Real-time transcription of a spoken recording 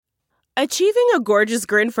Achieving a gorgeous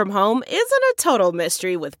grin from home isn't a total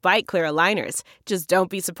mystery with Byte Clear aligners. Just don't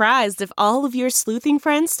be surprised if all of your sleuthing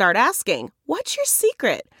friends start asking, "What's your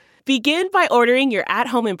secret?" Begin by ordering your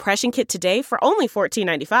at-home impression kit today for only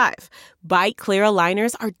 $14.95. Byte Clear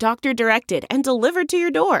aligners are doctor-directed and delivered to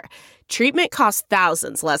your door. Treatment costs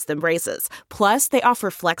thousands less than braces. Plus, they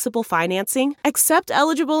offer flexible financing, accept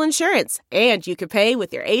eligible insurance, and you can pay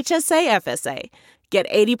with your HSA FSA. Get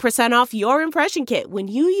 80% off your impression kit when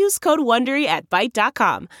you use code WONDERY at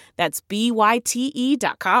Byte.com. That's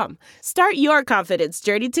BYTE.com. Start your confidence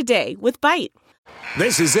journey today with Byte.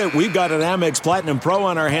 This is it. We've got an Amex Platinum Pro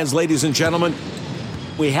on our hands, ladies and gentlemen.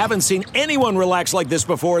 We haven't seen anyone relax like this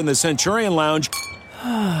before in the Centurion Lounge.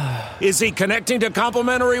 Is he connecting to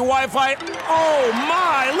complimentary Wi-Fi? Oh,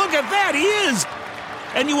 my. Look at that. He is.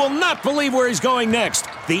 And you will not believe where he's going next.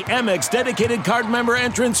 The Amex dedicated card member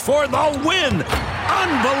entrance for the win.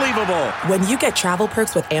 Unbelievable. When you get travel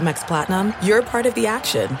perks with Amex Platinum, you're part of the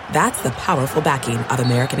action. That's the powerful backing of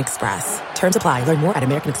American Express. Terms apply. Learn more at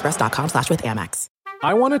americanexpress.com/withAmex.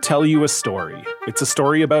 I want to tell you a story. It's a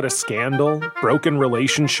story about a scandal, broken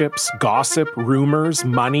relationships, gossip, rumors,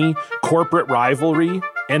 money, corporate rivalry,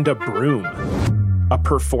 and a broom. A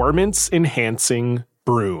performance-enhancing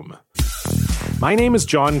broom. My name is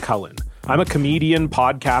John Cullen. I'm a comedian,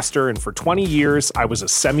 podcaster, and for 20 years, I was a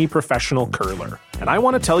semi-professional curler. And I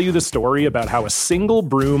want to tell you the story about how a single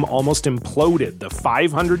broom almost imploded the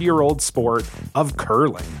 500-year-old sport of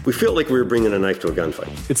curling. We feel like we were bringing a knife to a gunfight.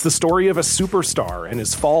 It's the story of a superstar and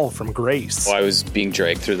his fall from grace. Well, I was being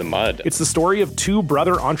dragged through the mud. It's the story of two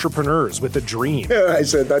brother entrepreneurs with a dream. I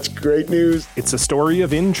said, that's great news. It's a story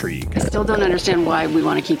of intrigue. I still don't understand why we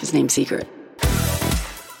want to keep his name secret.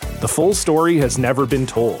 The full story has never been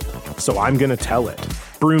told, so I'm going to tell it.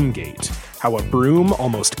 Broomgate, how a broom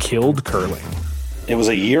almost killed curling. It was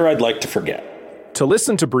a year I'd like to forget. To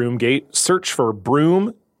listen to Broomgate, search for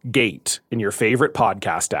Broomgate in your favorite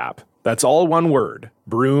podcast app. That's all one word,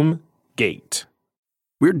 Broomgate.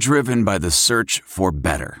 We're driven by the search for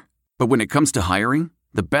better. But when it comes to hiring,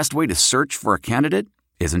 the best way to search for a candidate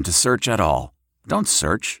isn't to search at all. Don't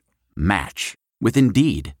search, match with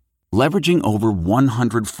Indeed. Leveraging over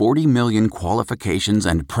 140 million qualifications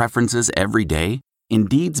and preferences every day,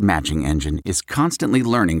 Indeed's matching engine is constantly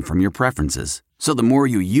learning from your preferences. So the more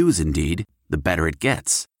you use Indeed, the better it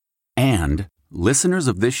gets. And listeners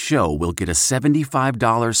of this show will get a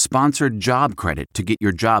 $75 sponsored job credit to get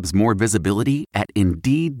your jobs more visibility at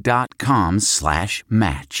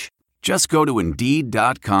Indeed.com/match. Just go to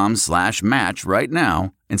Indeed.com/match right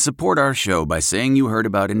now and support our show by saying you heard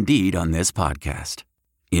about Indeed on this podcast.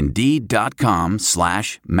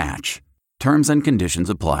 Indeed.com/match. Terms and conditions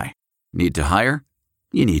apply. Need to hire?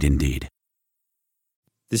 You need Indeed.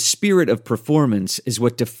 The spirit of performance is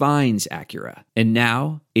what defines Acura. And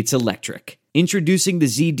now, it's electric. Introducing the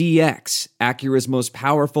ZDX, Acura's most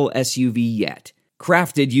powerful SUV yet.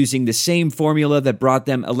 Crafted using the same formula that brought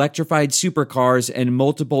them electrified supercars and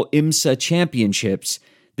multiple IMSA championships,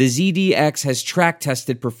 the ZDX has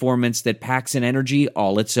track-tested performance that packs an energy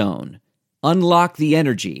all its own. Unlock the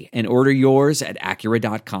energy and order yours at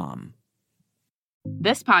Acura.com.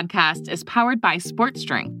 This podcast is powered by Sports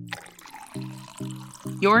Drink,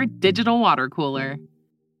 your digital water cooler.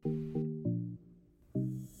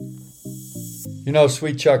 You know,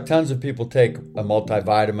 Sweet Chuck, tons of people take a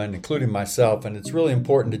multivitamin, including myself, and it's really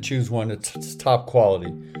important to choose one that's top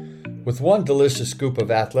quality. With one delicious scoop of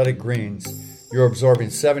Athletic Greens, you're absorbing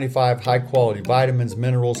 75 high-quality vitamins,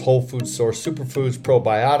 minerals, whole food source, superfoods,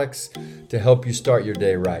 probiotics to help you start your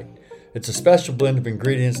day right. It's a special blend of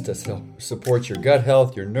ingredients to support your gut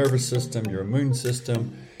health, your nervous system, your immune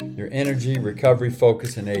system, your energy, recovery,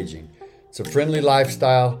 focus, and aging. It's a friendly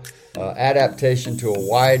lifestyle adaptation to a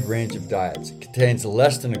wide range of diets. It contains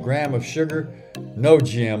less than a gram of sugar, no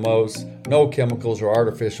GMOs, no chemicals or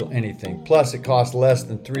artificial anything. Plus, it costs less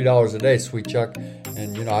than $3 a day, Sweet Chuck.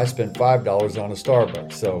 And, you know, I spent $5 on a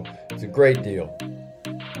Starbucks, so it's a great deal.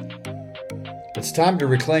 It's time to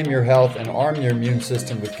reclaim your health and arm your immune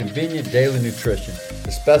system with convenient daily nutrition,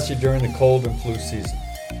 especially during the cold and flu season.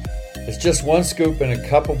 It's just one scoop in a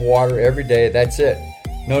cup of water every day, that's it.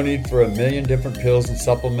 No need for a million different pills and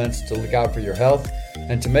supplements to look out for your health.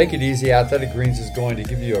 And to make it easy, Athletic Greens is going to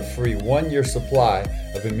give you a free 1-year supply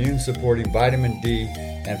of immune-supporting vitamin D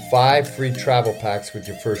and 5 free travel packs with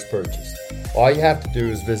your first purchase. All you have to do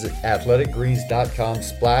is visit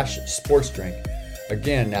athleticgreens.com/sportsdrink.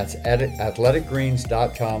 Again, that's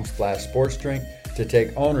athleticgreens.com/sportsdrink to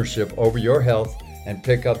take ownership over your health and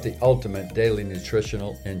pick up the ultimate daily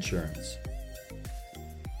nutritional insurance.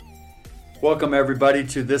 Welcome, everybody,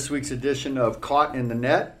 to this week's edition of Caught in the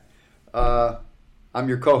Net. I'm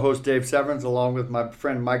your co-host, Dave Severns, along with my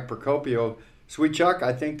friend Mike Procopio. Sweet Chuck,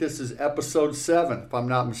 I think this is episode 7, if I'm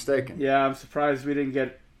not mistaken. Yeah, I'm surprised we didn't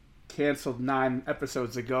get canceled 9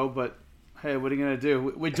 episodes ago, but hey, what are you going to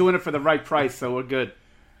do? We're doing it for the right price, so we're good.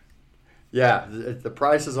 Yeah, the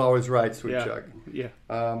price is always right, Sweet Chuck. Yeah.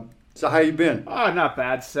 So how you been? Oh, not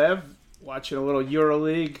bad, Sev. Watching a little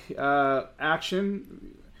EuroLeague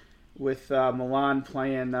action with Milan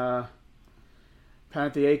playing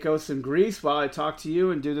Panathinaikos in Greece while I talk to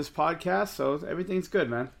you and do this podcast, so everything's good,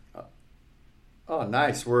 man. Oh,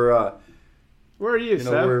 nice. Where are you,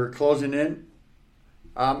 Sev? We're closing in.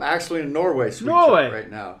 I'm actually in Norway, Sweet Norway. Chuck, right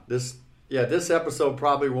now. This episode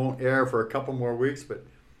probably won't air for a couple more weeks, but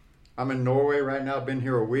I'm in Norway right now. Been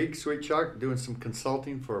here a week, Sweet Chuck, doing some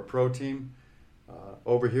consulting for a pro team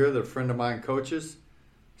over here that a friend of mine coaches.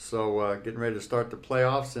 So getting ready to start the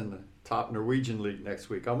playoffs in the top Norwegian league next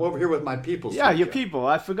week. I'm over here with my people. Yeah, your people.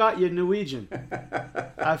 I forgot you're Norwegian.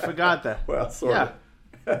 I forgot that. Well, sort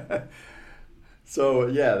of. So,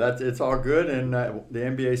 yeah, it's all good, and the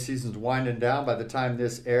NBA season's winding down. By the time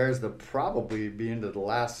this airs, they'll probably be into the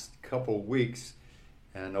last couple weeks,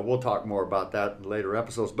 and we'll talk more about that in later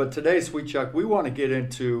episodes. But today, Sweet Chuck, we want to get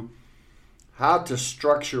into how to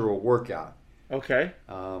structure a workout. Okay.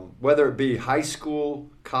 Whether it be high school,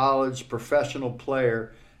 college, professional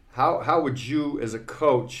player, how would you as a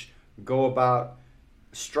coach go about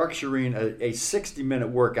structuring a 60-minute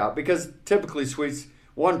workout? Because typically, Sweets,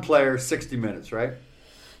 one player, 60 minutes, right?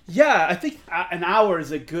 Yeah, I think an hour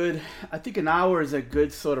is a good. I think an hour is a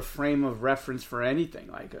good sort of frame of reference for anything.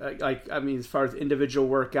 Like I mean, as far as individual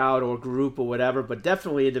workout or group or whatever, but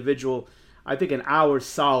definitely individual. I think an hour is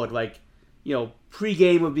solid. Like,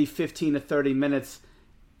 pregame would be 15 to 30 minutes.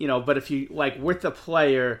 But if you with the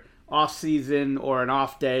player off season or an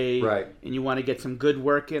off day, right, and you want to get some good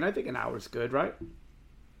work in, I think an hour is good, right?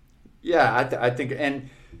 Yeah, I think and.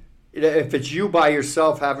 If it's you by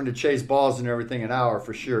yourself having to chase balls and everything, an hour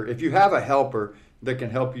for sure. If you have a helper that can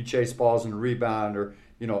help you chase balls and rebound, or,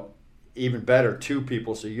 even better, 2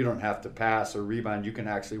 people so you don't have to pass or rebound, you can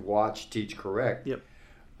actually watch, teach, correct. Yep.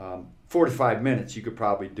 45 minutes, you could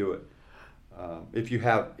probably do it. If you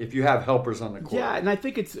have helpers on the court. Yeah, and I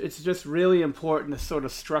think it's just really important to sort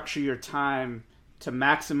of structure your time to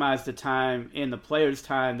maximize the time and the player's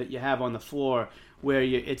time that you have on the floor, where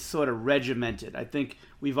it's sort of regimented. I think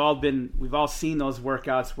we've all seen those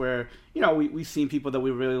workouts where we've seen people that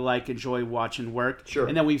we really enjoy watching work. Sure.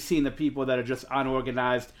 And then we've seen the people that are just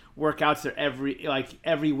unorganized. Workouts are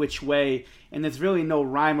every which way, and there's really no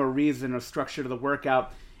rhyme or reason or structure to the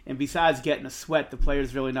workout. And besides getting a sweat, the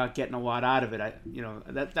player's really not getting a lot out of it.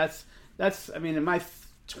 That's I mean, in my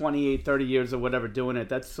 28, 30 years or whatever doing it,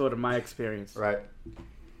 that's sort of my experience. Right.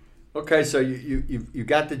 Okay, so you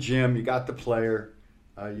got the gym, you got the player,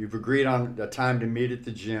 you've agreed on a time to meet at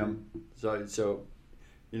the gym. So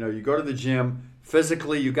you go to the gym.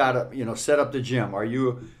 Physically, you got to set up the gym. Are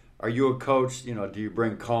you a coach? Do you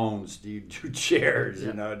bring cones? Do you do chairs?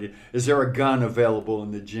 Yeah. Is there a gun available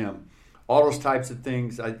in the gym? All those types of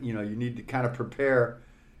things. You need to kind of prepare,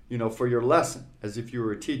 for your lesson as if you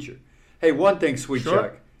were a teacher. Hey, one thing, Sweet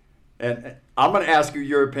Chuck, and I'm going to ask you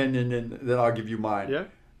your opinion, and then I'll give you mine. Yeah.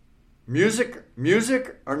 Music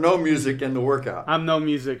or no music in the workout? I'm no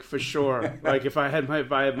music for sure. If I had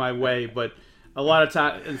my way, but a lot of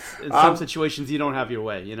times in some situations you don't have your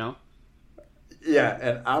way, Yeah,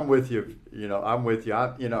 and I'm with you. I'm with you.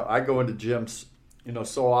 I go into gyms,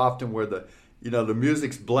 so often where the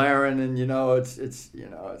music's blaring and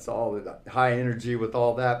it's all the high energy with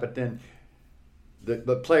all that, but then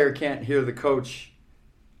the player can't hear the coach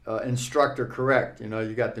instructor correct.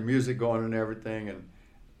 You got the music going and everything, and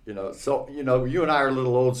so you and I are a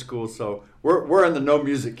little old school, so we're in the no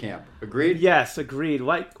music camp. Agreed? Yes, agreed.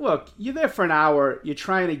 Look, you're there for an hour. You're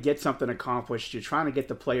trying to get something accomplished. You're trying to get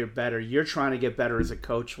the player better. You're trying to get better as a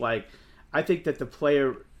coach. I think that the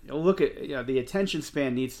player, look at the attention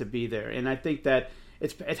span needs to be there, and I think that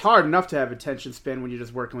it's hard enough to have attention span when you're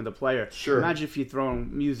just working with a player. Sure. Imagine if you throw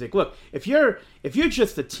in music. Look, if you're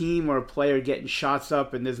just a team or a player getting shots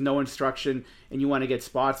up and there's no instruction and you want to get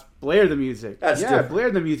spots, blare the music. That's different. Blare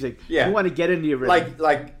the music. Yeah. You want to get into your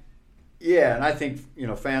rhythm. Yeah, and I think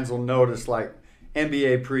fans will notice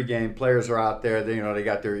NBA pregame players are out there. They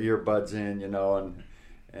got their earbuds in,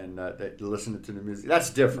 and they listen to the music. That's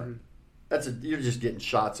different. Mm-hmm. You're just getting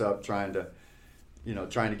shots up, trying to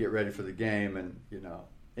get ready for the game, and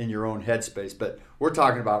in your own headspace. But we're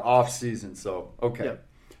talking about off season, so okay. Yep.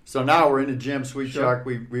 So now we're in the gym, Sweet Chuck.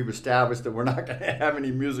 We've established that we're not going to have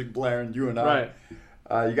any music blaring. You and I.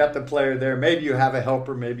 Right. You got the player there. Maybe you have a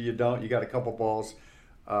helper. Maybe you don't. You got a couple balls.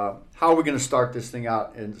 how are we going to start this thing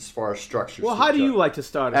out as far as structure? Well, how do you like to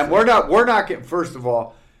start? And we're not getting, first of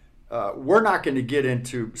all, we're not going to get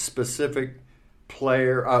into specific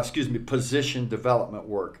position development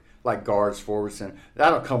work like guards, forwards, and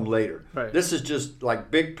that'll come later. Right. This is just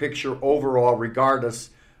like big picture overall,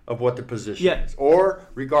 regardless of what the position is, or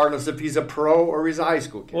regardless if he's a pro or he's a high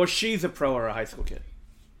school kid, or she's a pro or a high school kid.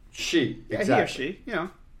 Exactly. He or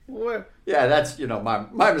she, Yeah, that's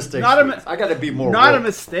my mistake. I got to be more. Not a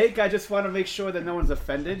mistake. I just want to make sure that no one's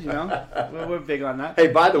offended. We're big on that. Hey,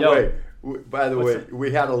 by the way,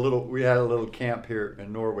 we had a little camp here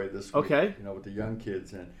in Norway this week. Okay. With the young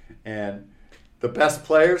kids and the best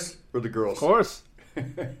players were the girls. Of course.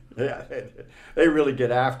 Yeah, they really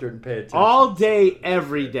get after it and pay attention. All day,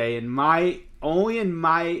 every day. In my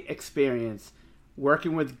experience,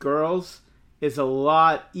 working with girls is a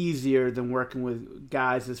lot easier than working with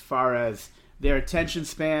guys as far as their attention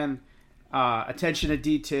span, attention to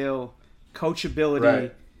detail,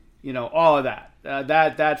 coachability, right. All of that.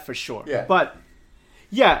 That for sure. Yeah. But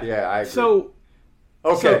I agree. So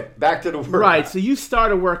back to the workout. Right. So you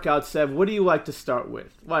start a workout, Sev. What do you like to start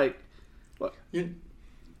with? Like,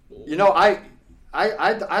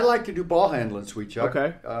 I like to do ball handling, Sweet Chuck.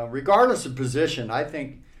 Okay. Regardless of position, I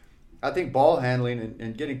think ball handling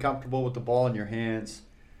and getting comfortable with the ball in your hands,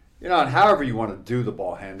 and however you want to do the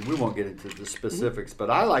ball handling. We won't get into the specifics, but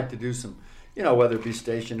I like to do some, whether it be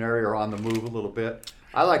stationary or on the move a little bit.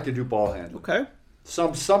 I like to do ball handling. Okay.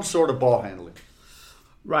 Some sort of ball handling.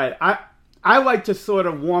 Right. I like to sort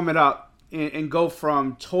of warm it up and go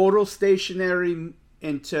from total stationary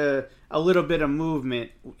into a little bit of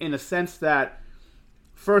movement, in a sense that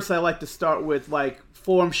first I like to start with like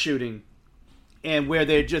form shooting, and where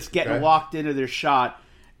they're just getting locked into their shot.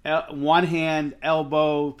 One hand,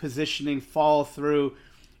 elbow, positioning, follow through.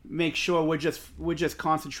 Make sure we're just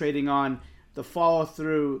concentrating on the follow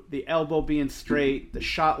through, the elbow being straight, the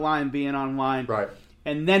shot line being on line. Right.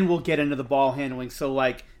 And then we'll get into the ball handling.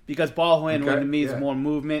 So because ball handling to me is more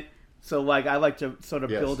movement. So I like to sort of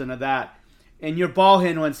build into that. And your ball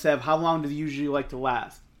handling, Sev, how long do you usually like to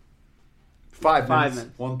last? 5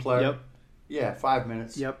 minutes. One player. Yep. Yeah, 5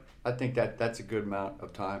 minutes. Yep. I think that's a good amount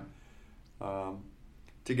of time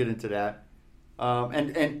to get into that.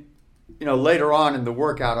 And later on in the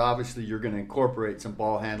workout, obviously you're going to incorporate some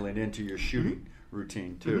ball handling into your shooting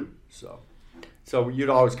routine too. So you'd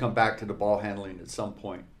always come back to the ball handling at some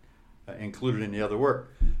point, included in the other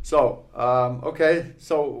work. So okay,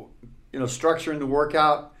 so structuring the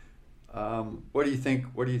workout. What do you think?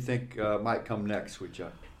 What do you think might come next, Sweet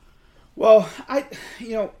Chuck? Well,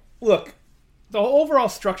 look, the overall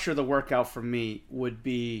structure of the workout for me would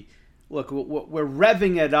be, look, we're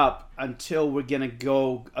revving it up until we're going to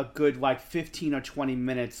go a good 15 or 20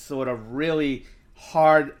 minutes, sort of really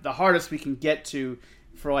hard, the hardest we can get to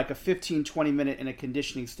for a 15, 20 minute in a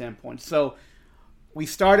conditioning standpoint. So you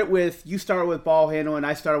started with ball handling,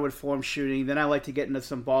 I started with form shooting, then I like to get into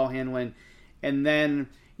some ball handling, and then,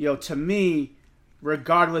 to me,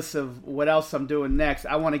 regardless of what else I'm doing next,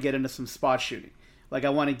 I want to get into some spot shooting. I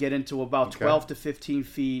want to get into about 12 to 15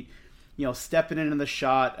 feet, stepping into the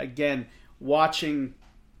shot. Again, watching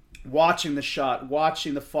the shot,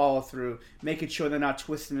 watching the follow through, making sure they're not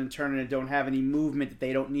twisting and turning and don't have any movement that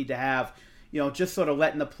they don't need to have. Just sort of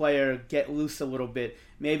letting the player get loose a little bit.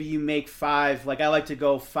 Maybe you make 5. I like to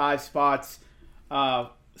go 5 spots,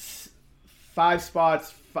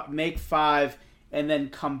 make 5, and then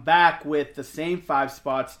come back with the same 5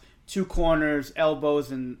 spots, 2 corners,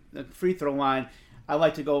 elbows, and the free throw line. I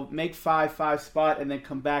like to go make 5 spot, and then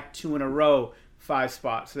come back 2 in a row, 5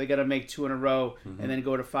 spots. So they got to make 2 in a row, and then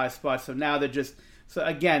go to 5 spots. So now they're just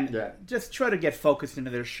try to get focused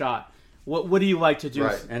into their shot. What do you like to do?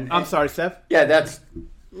 Right. I'm sorry, Seth. Yeah, that's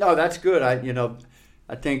good. I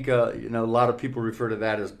think a lot of people refer to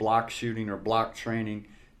that as block shooting or block training.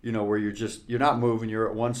 Where you're not moving, you're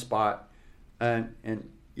at one spot, and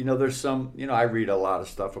there's some I read a lot of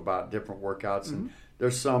stuff about different workouts, and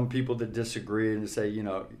there's some people that disagree and say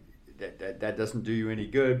that doesn't do you any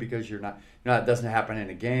good because you're not it doesn't happen in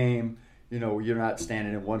a game. You're not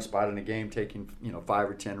standing in one spot in a game taking 5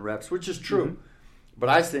 or 10 reps, which is true. But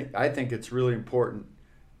I think it's really important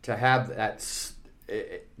to have that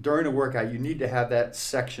during a workout. You need to have that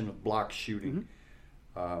section of block shooting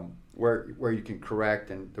where you can correct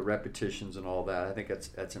and the repetitions and all that. I think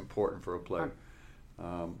that's important for a player.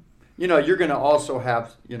 You're going to also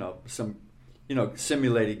have some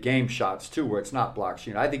simulated game shots too, where it's not block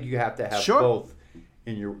shooting. I think you have to have both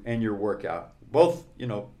in your workout. Both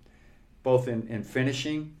in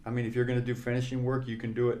finishing. I mean, if you're going to do finishing work, you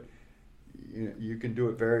can do it. you can do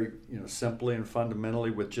it very simply and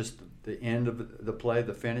fundamentally with just the end of the play,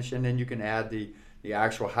 the finish, and then you can add the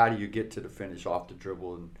actual how do you get to the finish off the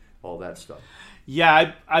dribble and all that stuff.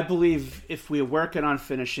 Yeah, I believe if we're working on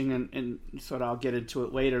finishing, and sort of I'll get into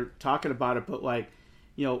it later talking about it, but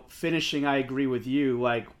finishing, I agree with you.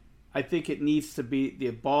 I think it needs to be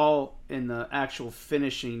the ball and the actual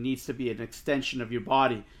finishing needs to be an extension of your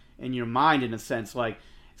body and your mind in a sense.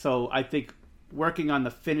 So I think working on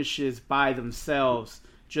the finishes by themselves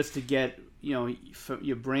just to get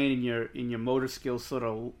your brain and your motor skills sort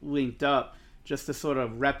of linked up, just to sort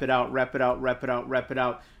of rep it out,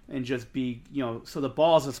 and just be so the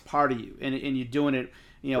ball's just part of you, and you're doing it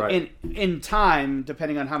right. in time,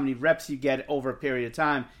 depending on how many reps you get over a period of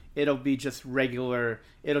time. It'll be just regular.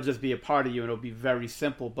 It'll just be a part of you, and it'll be very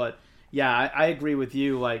simple. But yeah, I agree with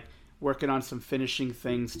you. Working on some finishing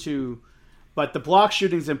things too, but the block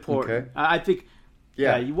shooting's important. Okay. I think.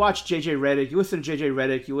 Yeah, you watch JJ Redick. You listen to JJ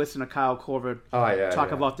Redick. You listen to Kyle Korver.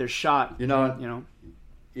 Talk about their shot.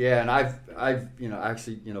 Yeah, and I've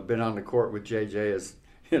actually been on the court with JJ as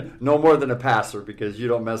no more than a passer, because you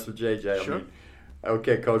don't mess with JJ. Sure. I mean,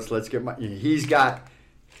 okay, coach, let's get he's got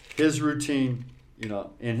his routine.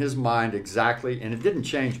 In his mind exactly, and it didn't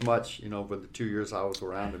change much, for the 2 years I was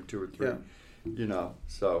around him, 2 or 3,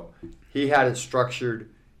 so he had it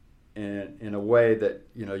structured in a way that,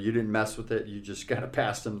 you didn't mess with it. You just kind of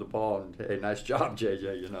passed him the ball and, hey, nice job,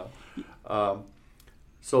 JJ,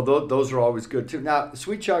 So those are always good too. Now,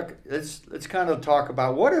 Sweet Chuck, let's kind of talk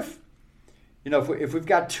about what if, if we've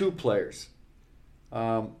got 2 players,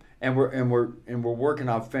 and we're working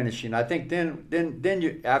on finishing. I think then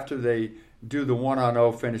you, after they do the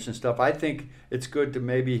 1-on-0 finish and stuff, I think it's good to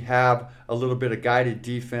maybe have a little bit of guided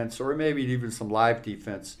defense, or maybe even some live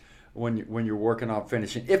defense when you're working on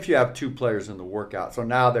finishing, if you have 2 players in the workout. So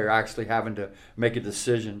now they're actually having to make a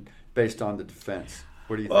decision based on the defense.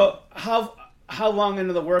 What do you think? Well, how long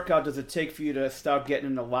into the workout does it take for you to start getting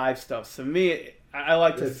into live stuff? So me, I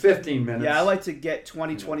like to 15 minutes. Yeah, I like to get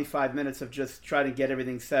 25 minutes of just trying to get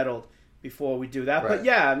everything settled before we do that. Right. But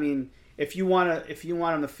yeah, I mean, if you want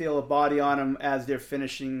them to feel a body on them as they're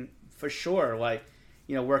finishing, for sure,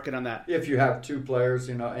 working on that. If you have 2 players,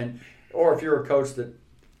 or if you're a coach that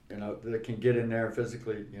that can get in there and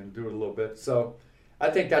physically do it a little bit. So I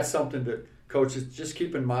think that's something that coaches just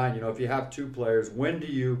keep in mind. If you have 2 players, when do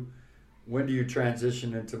you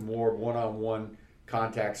transition into more one-on-one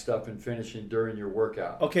contact stuff and finishing during your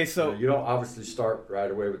workout? Okay, so you don't obviously start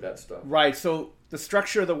right away with that stuff. Right. So the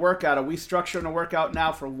structure of the workout, are we structuring a workout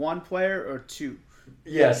now for 1 player or 2?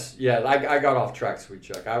 Yes. Yeah. I got off track, Sweet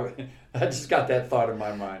Chuck. I just got that thought in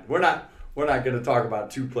my mind. We're not going to talk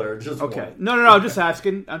about 2 players. Just okay. One. No. I'm just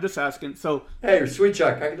asking. So hey, Sweet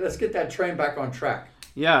Chuck, let's get that train back on track.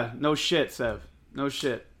 Yeah. No shit, Sev. No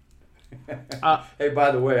shit. Hey,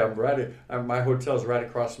 by the way, my hotel's right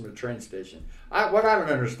across from the train station. What I don't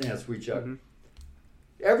understand, Sweet Chuck,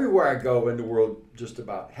 everywhere I go in the world just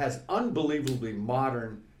about has unbelievably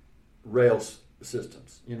modern rail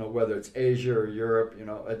systems. Whether it's Asia or Europe,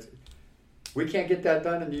 we can't get that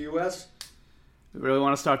done in the U.S. You really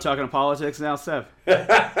want to start talking politics now, Sev?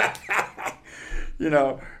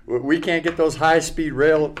 We can't get those high-speed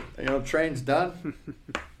rail, trains done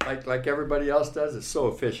like everybody else does. It's so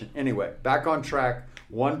efficient. Anyway, back on track.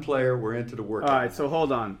 1 player. We're into the workout. All right, so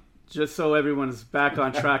hold on. Just so everyone's back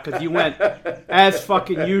on track, because you went, as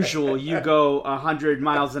fucking usual, you go 100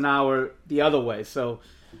 miles an hour the other way. So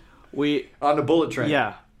on the bullet train.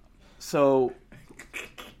 Yeah. So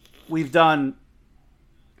we've done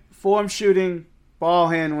form shooting, ball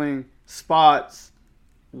handling, spots.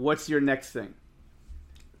 What's your next thing?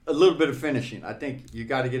 A little bit of finishing. I think you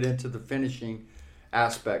got to get into the finishing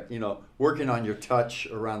aspect. Working on your touch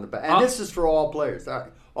around the back. And this is for all players.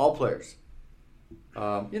 All players.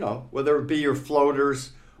 Whether it be your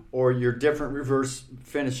floaters or your different reverse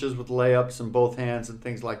finishes with layups in both hands and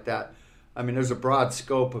things like that. I mean, there's a broad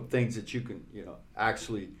scope of things that you can,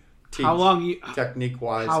 actually teach. How long?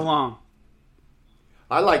 Technique-wise. How long?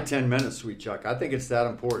 I like 10 minutes, Sweet Chuck. I think it's that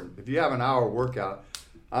important. If you have an hour workout,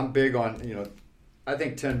 I'm big on, I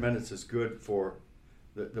think 10 minutes is good for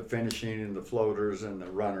the finishing and the floaters and the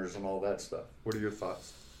runners and all that stuff. What are your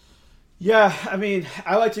thoughts? Yeah, I mean,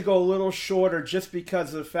 I like to go a little shorter just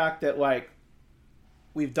because of the fact that,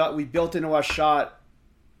 we built into our shot,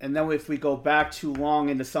 and then if we go back too long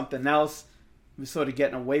into something else, we're sort of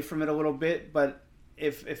getting away from it a little bit. But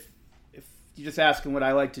if you're just asking what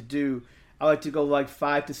I like to do, I like to go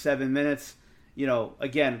 5 to 7 minutes.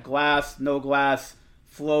 Again, glass, no glass,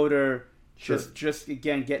 floater, sure. just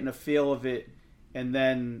again getting a feel of it, and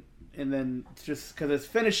then just because it's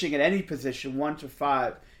finishing at any position 1 to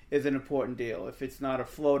 5 is an important deal. If it's not a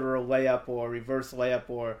floater or layup or reverse layup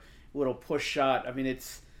or little push shot, I mean,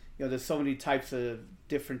 it's, there's so many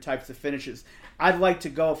different types of finishes. I'd like to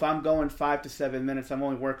go, if I'm going 5 to 7 minutes, I'm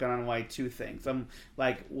only working on like 2 things. I'm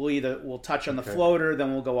like, we'll touch on the floater,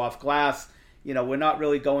 then we'll go off glass. We're not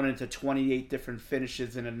really going into 28 different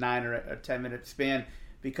finishes in a 9 or a 10 minute span,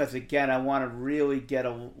 because again, I want to really get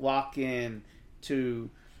a locked into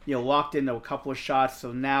a couple of shots.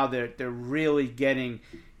 So now they're really getting,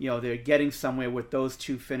 they're getting somewhere with those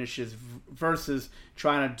 2 finishes versus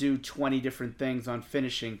trying to do 20 different things on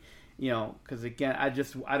finishing. Because again, I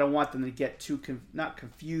don't want them to get too not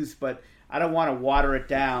confused, but I don't want to water it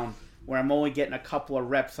down where I'm only getting a couple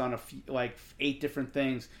of reps on 8 different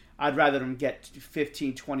things. I'd rather them get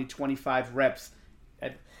 15, 20, 25 reps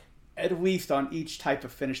at least on each type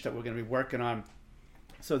of finish that we're going to be working on.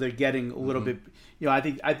 So they're getting a little bit,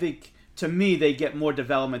 I think to me, they get more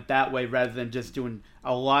development that way rather than just doing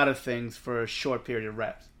a lot of things for a short period of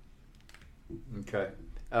reps. Okay.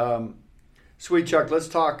 Sweet Chuck, let's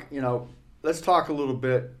talk a little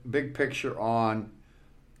bit big picture on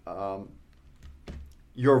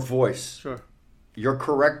your voice. Sure. Your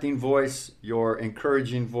correcting voice, your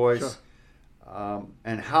encouraging voice, sure.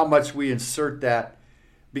 And how much we insert that,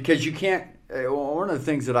 because you can't. One of the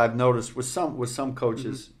things that I've noticed with some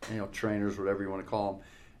coaches, trainers, whatever you want to call them,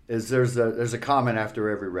 is there's a comment after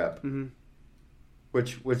every rep,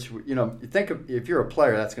 which you think of, if you're a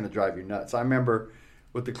player, that's going to drive you nuts. I remember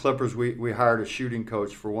with the Clippers, we hired a shooting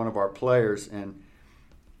coach for one of our players, and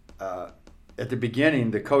at the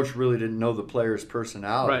beginning, the coach really didn't know the player's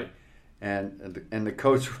personality. Right. And the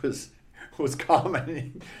coach was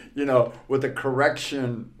commenting, with a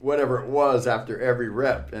correction, whatever it was, after every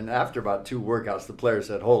rep. And after about 2 workouts, the player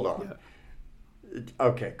said, "Hold on,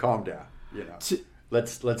 okay, calm down.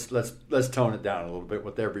 Let's tone it down a little bit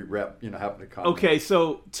with every rep. Having to calm." Okay, down.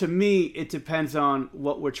 so to me, it depends on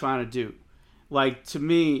what we're trying to do. Like, to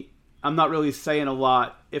me, I'm not really saying a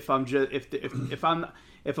lot if I'm just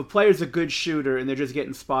if a player's a good shooter and they're just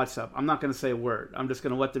getting spots up, I'm not going to say a word. I'm just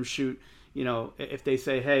going to let them shoot. If they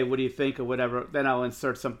say, "Hey, what do you think?" or whatever, then I'll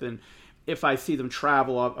insert something. If I see them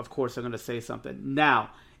travel, of course, I'm going to say something.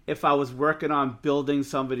 Now, if I was working on building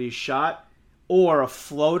somebody's shot or a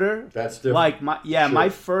floater, that's different. My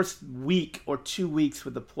first week or 2 weeks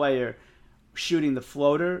with the player shooting the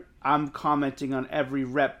floater, I'm commenting on every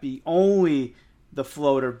rep, only the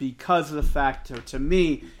floater, because of the fact, to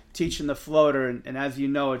me, teaching the floater, and as you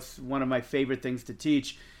know, it's one of my favorite things to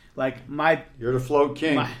teach. You're the float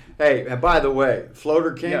king. Hey, and by the way,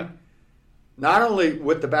 floater king, not only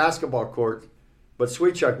with the basketball court, but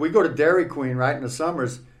Sweet Chuck, we go to Dairy Queen right in the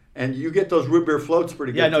summers, and you get those root beer floats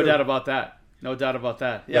pretty good. Yeah, no too. doubt about that. No doubt about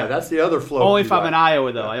that. Yeah, that's the other float. Only if I'm in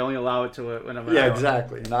Iowa, though. I only allow it to when I'm in Iowa. Yeah,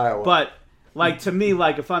 exactly, in Iowa. But to me,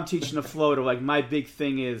 if I'm teaching a floater, my big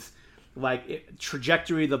thing is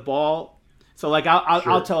trajectory of the ball. So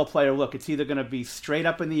I'll tell a player, look, it's either going to be straight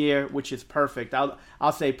up in the air, which is perfect.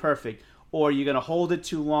 I'll say perfect, or you're going to hold it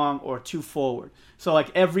too long or too forward. So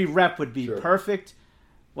every rep would be perfect,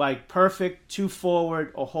 perfect, too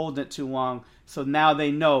forward, or holding it too long. So now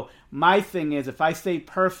they know. My thing is, if I say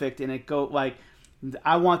perfect and it go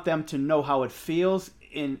I want them to know how it feels.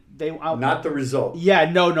 Not the result.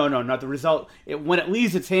 Yeah, no, not the result. When it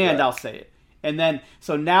leaves its hand, I'll say it. And then,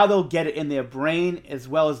 so now they'll get it in their brain as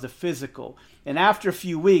well as the physical. And after a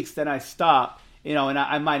few weeks, then I stop, and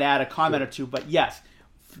I might add a comment or two. But yes,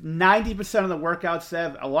 90% of the workout,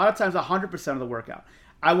 Sev, a lot of times 100% of the workout,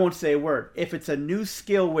 I won't say a word. If it's a new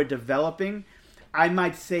skill we're developing, I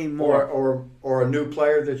might say more. Or a new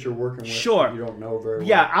player that you're working with. Sure. You don't know very well.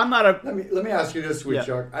 Yeah, I'm not a... Let me ask you this, Sweet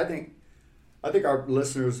Chuck. I think our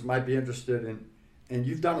listeners might be interested in, and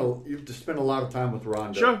you've spent a lot of time with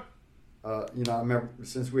Rondo. Sure. I remember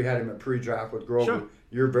since we had him at pre-draft with Grover,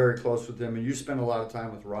 you're very close with him, and you spent a lot of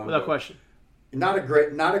time with Rondo. Without question. Not a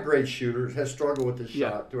great shooter. Has struggled with his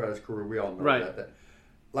shot throughout his career. We all know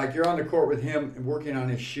that. You're on the court with him and working on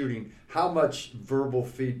his shooting. How much verbal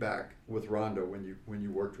feedback with Rondo when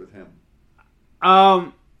you worked with him?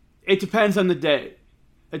 It depends on the day.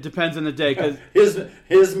 It depends on the day, because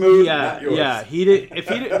his move, not yours. Yeah, he did. If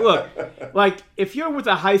he did, look, if you're with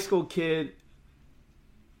a high school kid.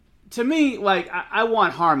 To me, I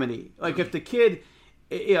want harmony. If the kid,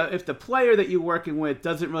 if the player that you're working with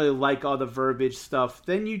doesn't really like all the verbiage stuff,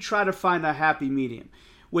 then you try to find a happy medium.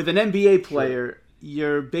 With an NBA player,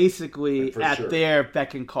 you're basically their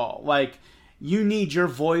beck and call. You need your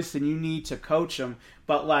voice and you need to coach them.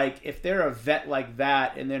 But if they're a vet like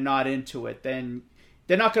that and they're not into it, then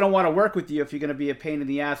they're not going to want to work with you if you're going to be a pain in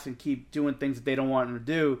the ass and keep doing things that they don't want them to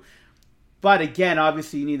do. But again,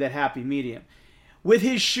 obviously you need that happy medium. with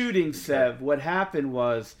his shooting, Sev, what happened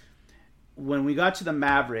was when he got to the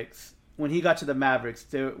Mavericks,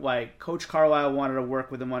 Coach Carlisle wanted to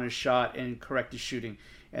work with him on his shot and correct his shooting.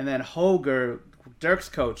 And then Holger, Dirk's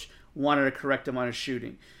coach, wanted to correct him on his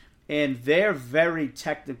shooting. And they're very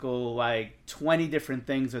technical, 20 different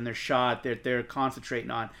things in their shot that they're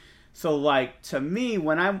concentrating on. So, to me,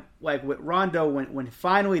 when I'm, with Rondo, when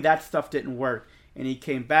finally that stuff didn't work, and he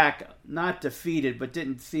came back, not defeated, but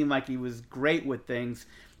didn't seem like he was great with things,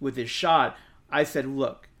 with his shot, I said,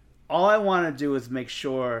 look, all I want to do is make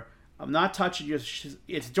sure I'm not touching your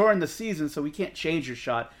it's during the season, so we can't change your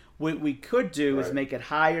shot. What we could do is make it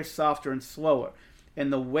higher, softer, and slower.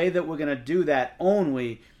 And the way that we're going to do that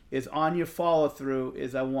only is on your follow-through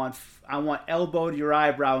is I want elbow to your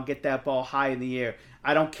eyebrow and get that ball high in the air.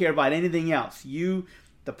 I don't care about anything else.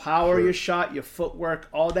 The power of your shot, your footwork,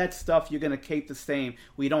 all that stuff, you're going to keep the same.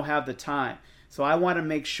 We don't have the time. So I want to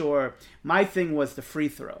make sure, my thing was the free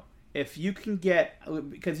throw. If you can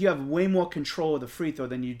because you have way more control of the free throw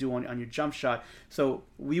than you do on your jump shot. So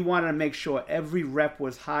we wanted to make sure every rep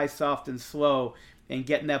was high, soft, and slow, and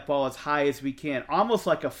getting that ball as high as we can, almost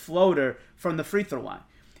like a floater from the free throw line.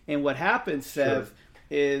 And what happens, Sev,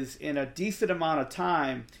 is in a decent amount of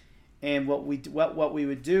time, and what we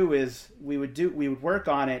would do is we would work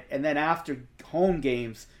on it, and then after home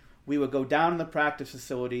games, we would go down to the practice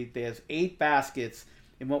facility. There's 8 baskets,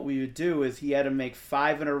 and what we would do is he had to make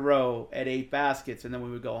 5 in a row at 8 baskets, and then we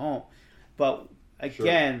would go home. But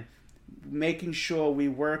again, making sure we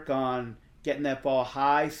work on getting that ball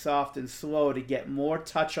high, soft, and slow to get more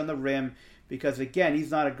touch on the rim, because again, he's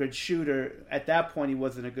not a good shooter. At that point, he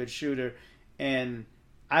wasn't a good shooter, and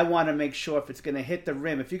I want to make sure if it's going to hit the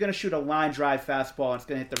rim, if you're going to shoot a line drive fastball and it's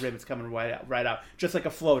going to hit the rim, it's coming right out, just like a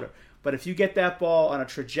floater. But if you get that ball on a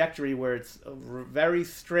trajectory where it's very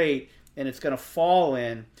straight and it's going to fall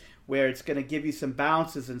in, where it's going to give you some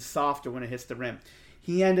bounces and softer when it hits the rim.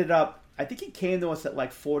 He ended up, I think he came to us at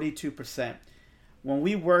 42%. When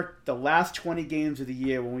we worked the last 20 games of the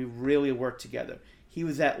year, when we really worked together, he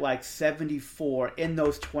was at 74 in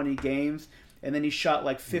those 20 games. And then he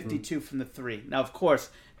shot 52 from the 3. Now, of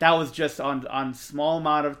course, that was just on small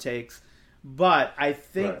amount of takes. But I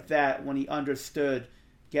think that when he understood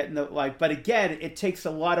getting but again, it takes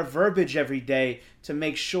a lot of verbiage every day to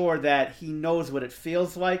make sure that he knows what it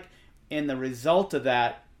feels like. And the result of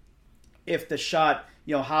that, if the shot,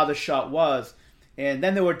 how the shot was. And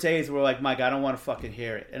then there were days where we're Mike, I don't want to fucking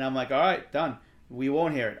hear it. And I'm all right, done. We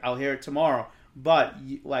won't hear it. I'll hear it tomorrow. But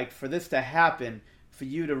for this to happen, for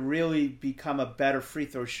you to really become a better free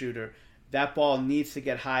throw shooter, that ball needs to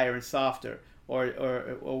get higher and softer,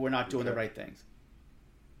 or we're not doing the right things.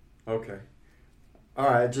 Okay. All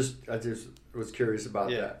right. I just was curious about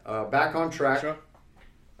that. Back on track. Sure.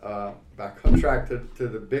 Back on track to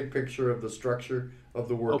the big picture of the structure of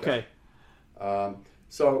the workout. Okay.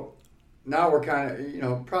 So now we're kind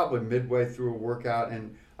of probably midway through a workout,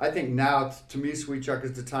 and I think now to me, Sweet Chuck,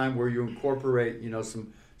 is the time where you incorporate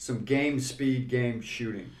some game speed, game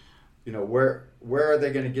shooting. Where are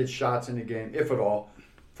they going to get shots in the game, if at all?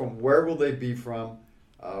 From where will they be from?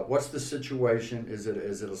 What's the situation? Is it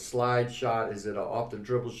a slide shot? Is it an off the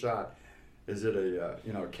dribble shot? Is it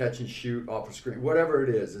a catch and shoot off a screen? Whatever it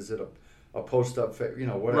is it a post up?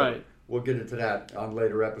 Whatever. Right. We'll get into that on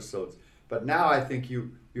later episodes. But now I think you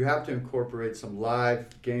have to incorporate some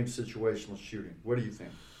live game situational shooting. What do you think?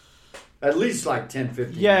 At least 10,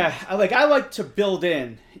 15 Yeah, I like to build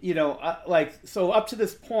in, so up to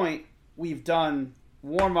this point, we've done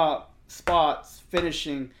warm-up, spots,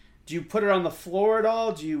 finishing. Do you put it on the floor at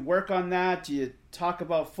all? Do you work on that? Do you talk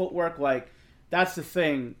about footwork? That's the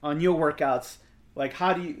thing on your workouts.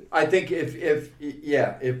 How do you... I think if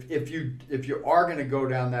you are going to go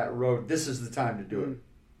down that road, this is the time to do it.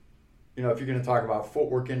 If you're going to talk about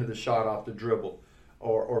footwork into the shot off the dribble,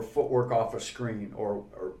 or footwork off a screen, or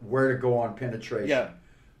where to go on penetration,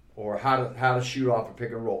 or how to shoot off a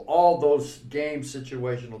pick and roll. All those game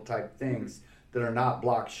situational type things that are not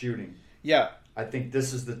block shooting. Yeah. I think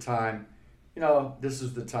this is the time,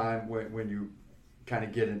 when you kind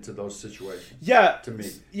of get into those situations. Yeah. To me.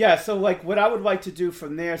 Yeah, so what I would like to do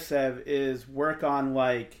from there, Sev, is work on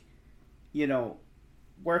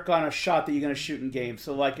work on a shot that you're going to shoot in game.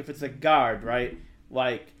 So if it's a guard, right?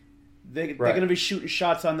 They're going to be shooting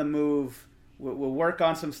shots on the move. We'll work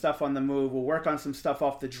on some stuff on the move. We'll work on some stuff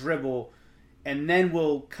off the dribble. And then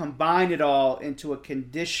we'll combine it all into a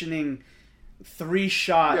conditioning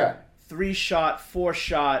 3-shot,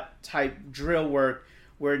 4-shot type drill work,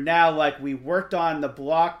 where now we worked on the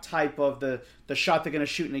block type of the shot they're going to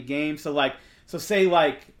shoot in a game. So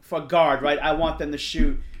say for guard, right, I want them to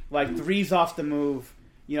shoot 3s off the move,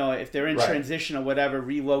 if they're in transition or whatever,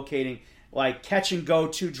 relocating, like catch and go,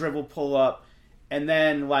 2 dribble pull up, and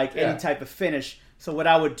then like any type of finish. So what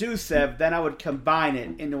I would do, Sev, then I would combine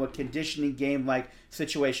it into a conditioning game-like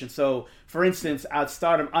situation. So, for instance, I'd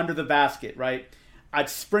start him under the basket, right? I'd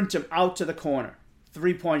sprint him out to the corner.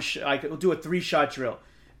 3-point we'll do a 3-shot drill.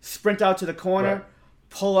 Sprint out to the corner,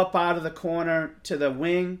 pull up out of the corner to the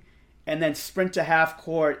wing, and then sprint to half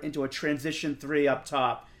court into a transition 3 up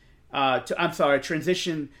top.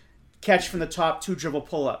 Transition catch from the top, 2 dribble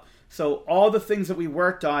pull up. So all the things that we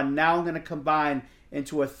worked on, now I'm going to combine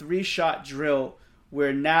into a 3-shot drill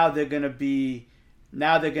where now they're going to be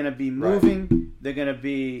moving. They're going to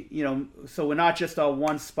be, so we're not just on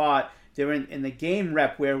one spot. They're in the game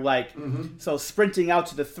rep where so sprinting out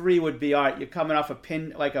to the 3 would be, all right, you're coming off a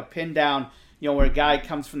pin down, where a guy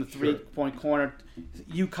comes from the 3-point corner.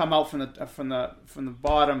 You come out from the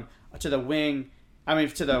bottom to the wing,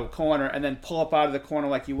 to the corner, and then pull up out of the corner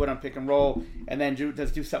like you would on pick and roll, and then do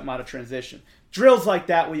something out of transition. Drills like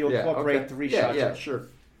that where you incorporate 3 shots. Yeah, sure.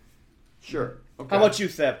 Okay. How about you,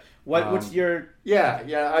 Seb? What's your...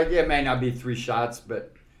 It may not be 3 shots,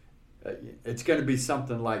 but it's going to be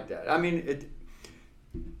something like that.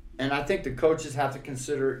 And I think the coaches have to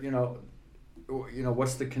consider,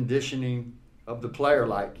 what's the conditioning of the player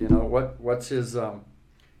like? What's his,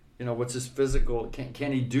 what's his physical?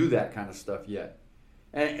 Can he do that kind of stuff yet?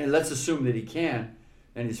 And let's assume that he can,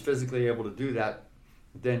 and he's physically able to do that.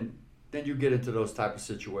 Then you get into those type of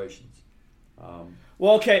situations.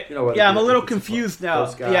 Okay. I'm a little confused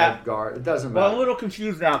now. Guard. It doesn't matter. Well, I'm a little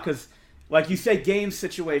confused now because, like you say, game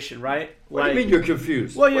situation, right? What do you mean you're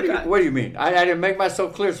confused? Well, what do you mean? I didn't make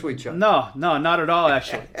myself clear, Sweet Chuck. No, not at all,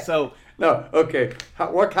 actually. So. No, okay.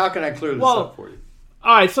 How can I clear this up for you?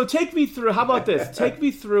 All right, so take me through. How about this? Take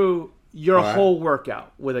me through your whole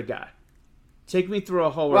workout with a guy. Take me through a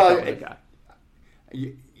whole workout with a guy.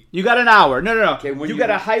 You got an hour. No. Okay, you got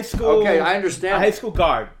a high school. Okay, I understand. A high school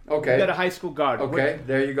guard. Okay. You got a high school guard. Okay,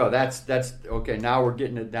 there you go. That's okay. Now we're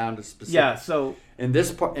getting it down to specific. Yeah. So in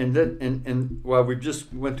this part, we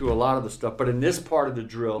just went through a lot of the stuff, but in this part of the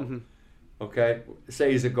drill, okay,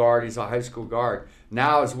 say he's a guard, he's a high school guard.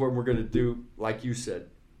 Now is what we're going to do, like you said,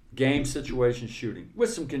 game situation shooting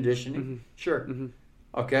with some conditioning. Sure.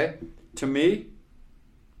 Okay. To me,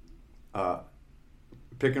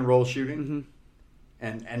 pick and roll shooting.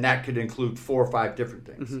 And that could include 4 or 5 different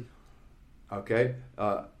things. Okay?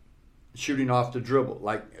 Shooting off the dribble,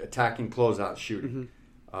 like attacking closeout shooting.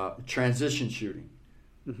 Transition shooting.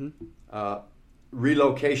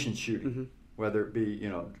 Relocation shooting, whether it be,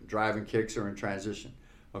 driving kicks or in transition.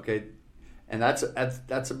 Okay? And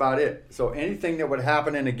that's about it. So anything that would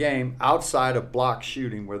happen in a game outside of block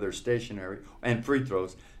shooting where they're stationary and free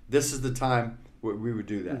throws, this is the time we would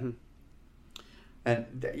do that. And,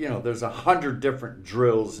 there's 100 different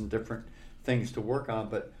drills and different things to work on,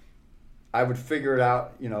 but I would figure it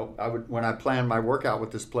out, when I plan my workout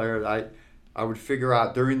with this player, I would figure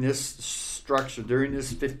out during this structure, during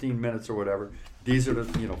this 15 minutes or whatever, these are the,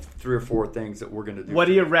 3 or 4 things that we're going to do. What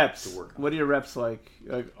are your reps? What are your reps like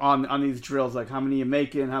on these drills? Like how many you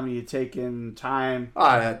making, how many you taking, time?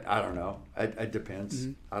 I don't know. It depends.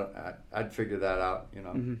 I'd figure that out,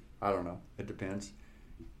 I don't know. It depends.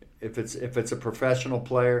 If it's a professional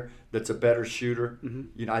player that's a better shooter,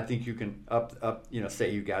 I think you can up.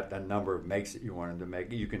 Say you got a number of makes that you want him to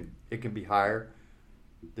make. It can be higher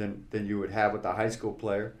than you would have with a high school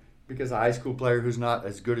player, because a high school player who's not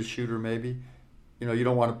as good a shooter, maybe, you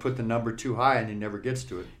don't want to put the number too high and he never gets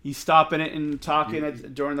to it. You stopping it and talking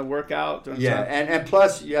it during the workout. And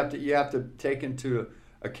plus you have to take into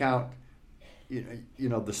account,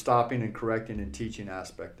 the stopping and correcting and teaching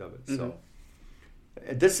aspect of it. So.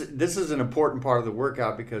 This is an important part of the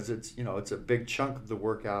workout because it's a big chunk of the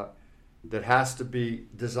workout that has to be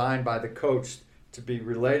designed by the coach to be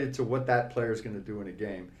related to what that player is going to do in a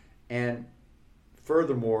game, and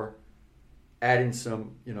furthermore, adding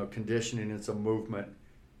some conditioning and some movement,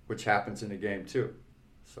 which happens in a game too.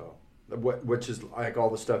 So, which is like all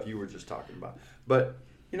the stuff you were just talking about. But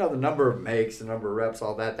the number of makes, the number of reps,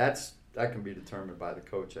 all that can be determined by the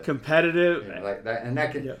coach. Competitive, like that, and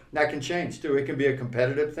that can change too. It can be a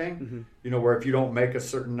competitive thing, where if you don't make a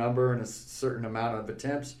certain number and a certain amount of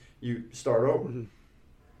attempts, you start over.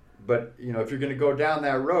 But if you're going to go down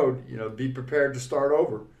that road, be prepared to start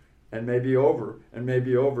over, and maybe over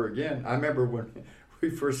again. I remember when we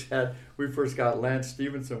first got Lance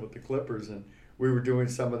Stevenson with the Clippers, and we were doing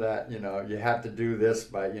some of that. You have to do this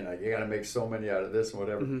by you got to make so many out of this and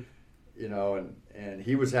whatever. And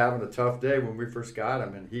he was having a tough day when we first got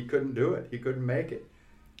him, and he couldn't do it. He couldn't make it,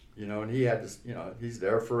 and he had to, he's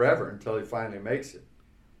there forever until he finally makes it.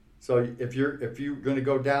 So if you're going to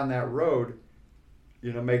go down that road,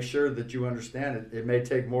 make sure that you understand it. It may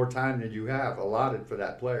take more time than you have allotted for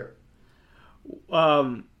that player. What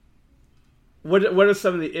are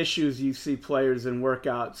some of the issues you see players in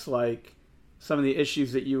workouts? Like some of the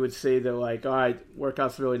issues that you would say that like, all right,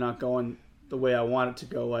 workout's really not going the way I want it to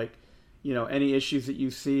go. Like, any issues that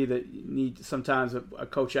you see that need sometimes a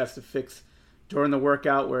coach has to fix during the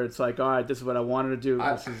workout where it's like, all right, this is what I wanted to do.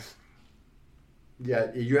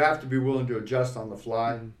 Yeah, you have to be willing to adjust on the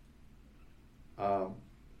fly.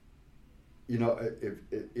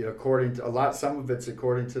 According to some of it's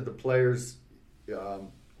according to the player's,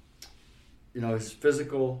 his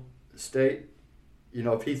physical state.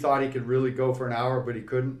 If he thought he could really go for an hour but he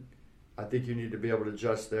couldn't, I think you need to be able to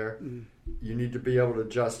adjust there. Mm-hmm. You need to be able to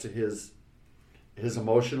adjust to his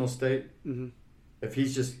emotional state. Mm-hmm. If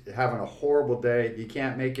he's just having a horrible day, he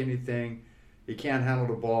can't make anything, he can't handle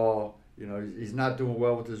the ball, he's not doing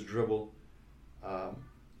well with his dribble.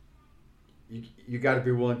 You got to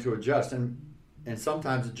be willing to adjust, and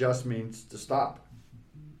sometimes adjust means to stop,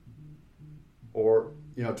 or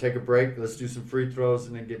take a break. Let's do some free throws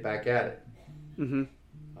and then get back at it. Mm-hmm.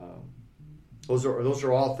 Those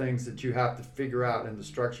are all things that you have to figure out in the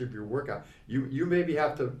structure of your workout. You maybe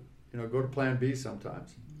have to go to Plan B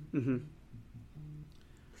sometimes. Mm-hmm.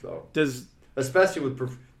 So especially with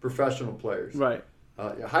professional players, right?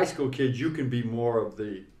 High school kids, you can be more of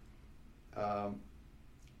the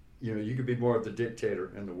you can be more of the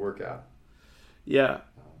dictator in the workout. Yeah.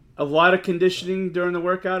 A lot of conditioning during the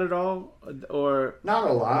workout at all, or not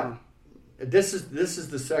a lot. This is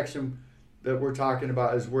the section that we're talking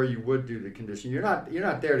about is where you would do the conditioning. You're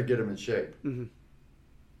not there to get them in shape. Mm-hmm.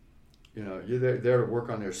 You're there to work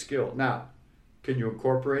on their skill. Now, can you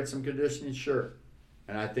incorporate some conditioning? Sure,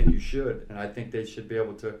 and I think you should, and I think they should be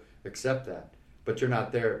able to accept that. But you're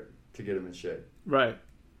not there to get them in shape. Right.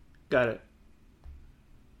 Got it.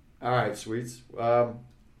 All right, sweets. So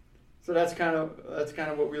that's kind of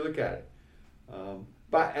what we look at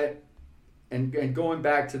it. And going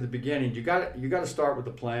back to the beginning, you got to start with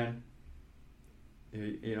the plan.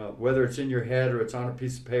 Whether it's in your head or it's on a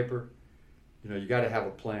piece of paper, you got to have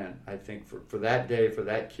a plan. I think for that day, for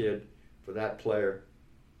that kid, for that player,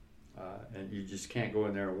 and you just can't go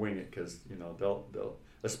in there and wing it because they'll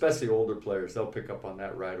especially older players, they'll pick up on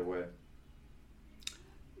that right away.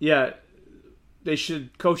 Yeah.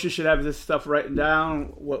 Coaches should have this stuff written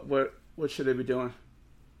down. What should they be doing?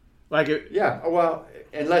 Yeah, well,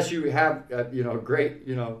 unless you have a great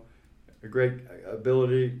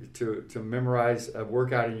ability to memorize a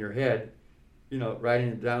workout in your head, writing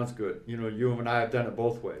it down is good. You and I have done it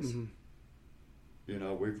both ways.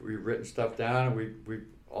 Mm-hmm. We've written stuff down, and we've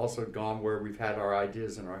also gone where we've had our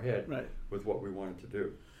ideas in our head right. with what we wanted to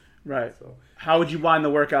do. Right. So, how would you wind the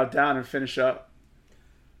workout down and finish up?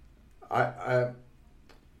 Your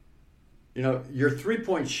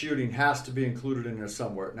 3-point shooting has to be included in there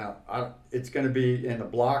somewhere. Now, it's going to be in the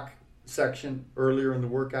block section earlier in the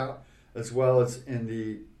workout, as well as in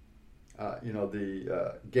the,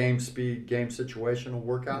 game speed, game situational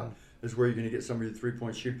workout. Mm-hmm. Is where you're going to get some of your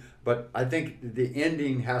 3-point shooting. But I think the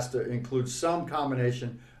ending has to include some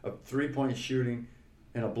combination of 3-point shooting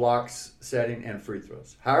in a blocks setting and free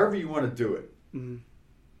throws. However you want to do it. Mm-hmm.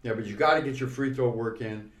 Yeah, but you got to get your free throw work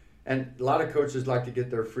in. And a lot of coaches like to get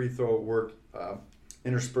their free throw work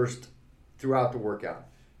interspersed throughout the workout.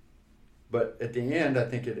 But at the end, I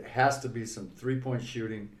think it has to be some 3-point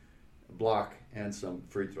shooting, block, and some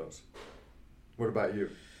free throws. What about you?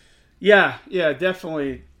 Yeah,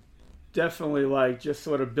 definitely. Definitely, just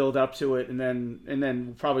sort of build up to it, and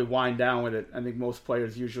then probably wind down with it. I think most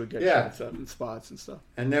players usually get shots up in spots and stuff.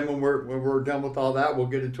 And then when we're done with all that, we'll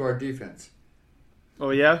get into our defense. Oh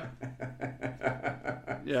yeah,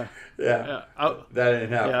 yeah. That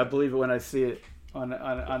ain't happening. Yeah, I believe it when I see it on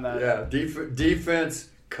that. Yeah, defense,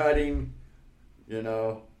 cutting,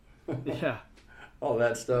 Yeah. all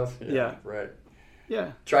that stuff. Yeah. Right.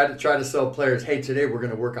 Yeah. Try to sell players, hey, today we're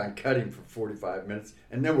going to work on cutting for 45 minutes,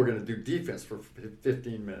 and then we're going to do defense for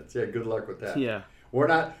 15 minutes. Yeah, good luck with that. Yeah. We're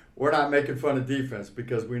not making fun of defense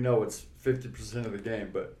because we know it's 50% of the game,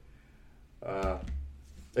 but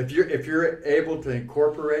if you're able to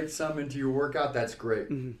incorporate some into your workout, that's great.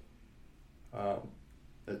 Mm-hmm.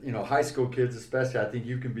 High school kids especially, I think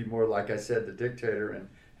you can be more, like I said, the dictator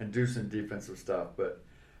and do some defensive stuff. But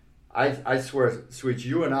I swear, Sweets,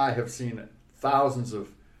 you and I have seen thousands of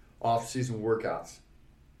off-season workouts,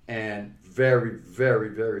 and very, very,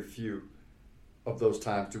 very few of those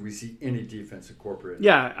times do we see any defense incorporated.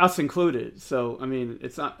 Yeah, us included. So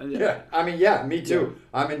it's not. Me too. Yeah. I'm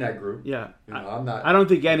in that group. Yeah, I'm not. I don't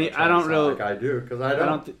think any. I don't really. Like I do because I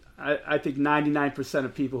don't. I think 99%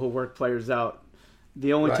 of people who work players out,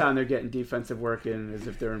 the only time they're getting defensive work in is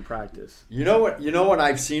if they're in practice. You know what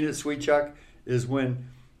I've seen at Sweet Chuck is when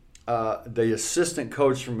the assistant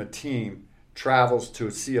coach from a team travels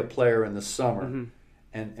to see a player in the summer,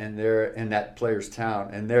 and they're in that player's town,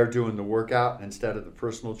 and they're doing the workout instead of the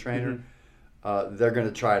personal trainer. They're going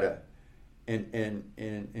to try to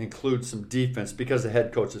include some defense because the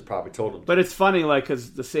head coach has probably told them. But it's funny, like,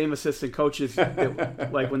 because the same assistant coaches,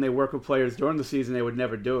 like when they work with players during the season, they would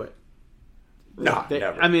never do it. No,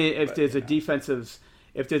 never. I mean, if there's a defensive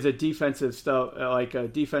stuff, like a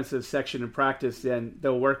defensive section in practice, then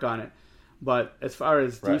they'll work on it. But as far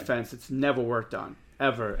as defense, it's never worked on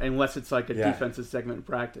ever, unless it's like a defensive segment in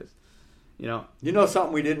practice. You know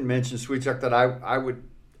something we didn't mention, Sweet Chuck, that I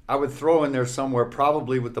would throw in there somewhere,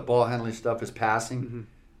 probably with the ball handling stuff, is passing.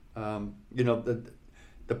 The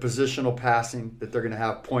positional passing that they're going to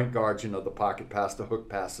have, point guards. The pocket pass, the hook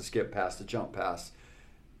pass, the skip pass, the jump pass.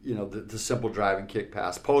 The simple driving kick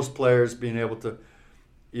pass. Post players being able to,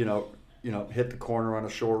 hit the corner on a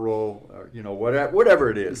short roll, or, whatever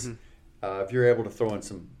it is. If you're able to throw in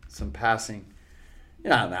some passing,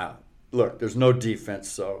 now look, there's no defense,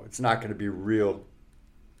 so it's not going to be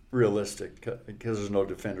realistic because there's no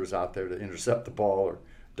defenders out there to intercept the ball or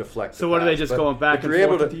deflect. So what are they just going back and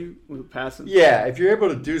forth with you with passing? Yeah, if you're able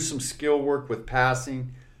to do some skill work with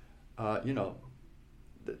passing,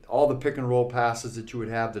 all the pick and roll passes that you would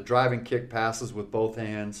have, the driving kick passes with both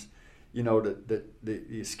hands,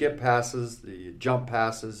 the skip passes, the jump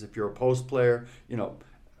passes. If you're a post player,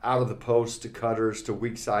 out of the post to cutters to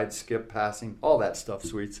weak side skip passing, all that stuff,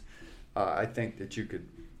 Sweets. I think that you could,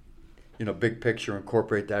 big picture,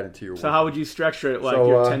 incorporate that into your work. So how would you structure it? Like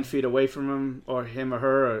you're 10 feet away from him or him or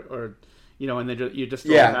her or and then you're just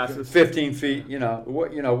throwing passes? 15 feet,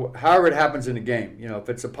 however it happens in a game. If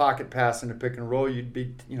it's a pocket pass in a pick and roll, you'd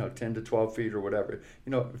be, 10 to 12 feet or whatever.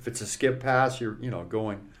 If it's a skip pass, you're,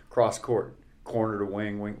 going cross court, corner to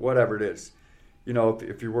wing, whatever it is.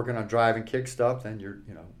 If you're working on driving kick stuff, then you're,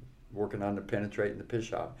 working on the penetrating the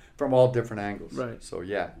pitch out from all different angles. Right. So,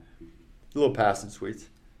 yeah, a little passing, Sweets.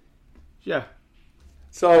 Yeah.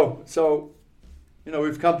 So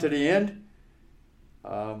we've come to the end.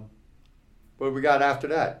 What do we got after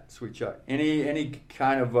that, Sweet Chuck? Any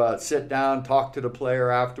kind of sit down, talk to the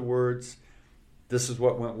player afterwards? This is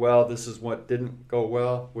what went well. This is what didn't go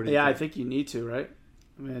well. What do you think? I think you need to, right?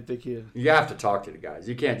 I mean, I think you have to talk to the guys.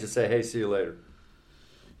 You can't just say, "Hey, see you later."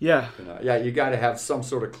 Yeah. You got to have some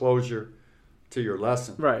sort of closure to your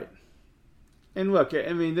lesson. Right. And look,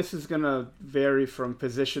 I mean, this is going to vary from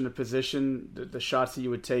position to position, the shots that you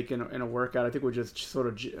would take in a workout. I think we're just sort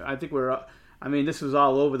of, this was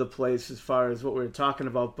all over the place as far as what we were talking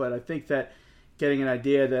about, but I think that getting an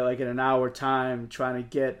idea that like in an hour time, trying to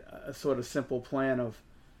get a sort of simple plan of,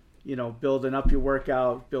 building up your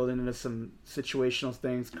workout, building into some situational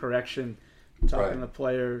things, correction, talking to the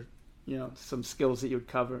player, some skills that you would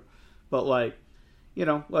cover. But look,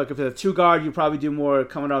 if it's a two guard, you probably do more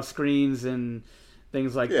coming off screens and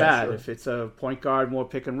things like that. Sure. If it's a point guard, more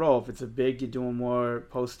pick and roll. If it's a big, you're doing more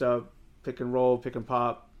post up, pick and roll, pick and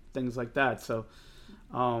pop, things like that. So,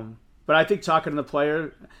 but I think talking to the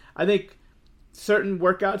player, I think certain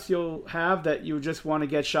workouts you'll have that you just want to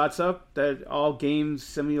get shots up, that all game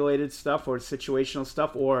simulated stuff or situational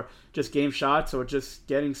stuff or just game shots or just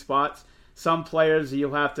getting spots. Some players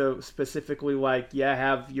you'll have to specifically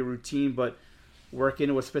have your routine, but work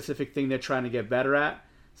into a specific thing they're trying to get better at.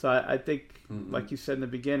 So I think, like you said in the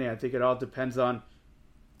beginning, I think it all depends on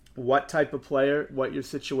what type of player, what your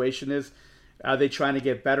situation is. Are they trying to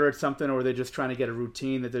get better at something, or are they just trying to get a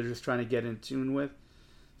routine that they're just trying to get in tune with?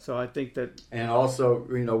 So I think that... And also,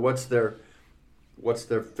 what's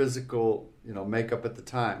their physical, makeup at the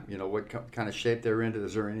time? What kind of shape they're in?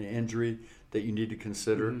 Is there any injury that you need to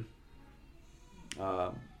consider?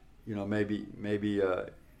 Maybe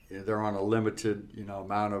they're on a limited,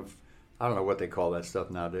 amount of, I don't know what they call that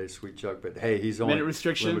stuff nowadays, Sweet Chuck, but hey, he's only minute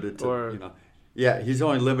restriction limited to, he's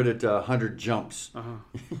only limited to 100 jumps,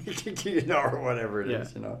 or whatever it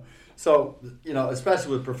is, So,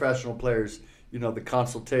 especially with professional players, the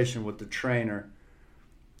consultation with the trainer,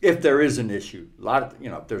 if there is an issue,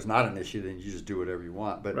 if there's not an issue, then you just do whatever you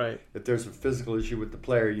want. But if there's a physical issue with the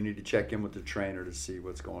player, you need to check in with the trainer to see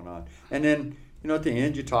what's going on. And then, at the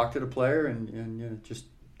end, you talk to the player and just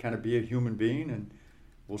kind of be a human being, and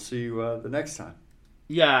we'll see you the next time.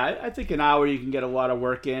 Yeah, I think an hour you can get a lot of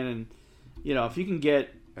work in, and if you can get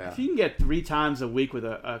 3 times a week with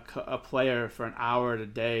a player for an hour a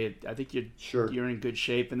day, I think you're in good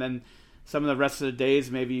shape. And then some of the rest of the days,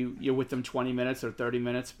 maybe you're with them 20 minutes or 30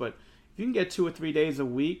 minutes. But if you can get 2 or 3 days a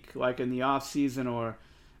week, like in the off season or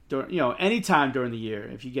anytime during the year,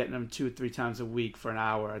 if you're getting them 2 or 3 times a week for an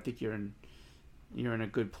hour, I think you're in a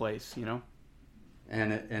good place,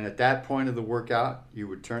 And at that point of the workout, you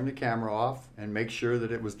would turn the camera off and make sure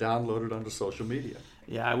that it was downloaded onto social media.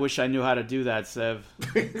 Yeah, I wish I knew how to do that, Sev.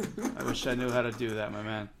 I wish I knew how to do that, my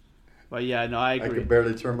man. But yeah, no, I agree. I could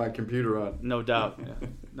barely turn my computer on. No doubt. Yeah.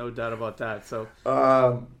 No doubt about that. So,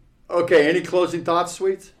 okay, any closing thoughts,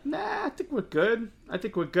 Sweets? Nah, I think we're good. I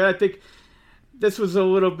think this was a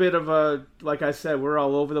little bit of a, like I said, we're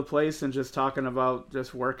all over the place and just talking about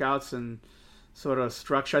just workouts and sort of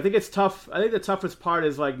structure. I think it's tough. I think the toughest part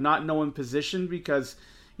is like not knowing position because,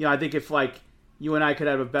 I think if like you and I could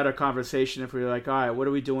have a better conversation if we were like, all right, what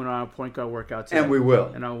are we doing on our point guard workout today? And we will.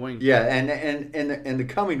 And our wing. Yeah, and in the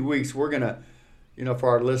coming weeks, we're going to, for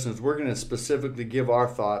our listeners, we're going to specifically give our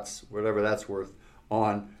thoughts, whatever that's worth,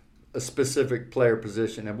 on a specific player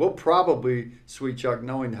position. And we'll probably, Sweet Chuck,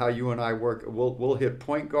 knowing how you and I work, we'll hit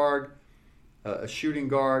point guard, a shooting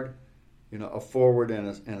guard, a forward and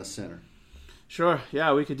a center. Sure.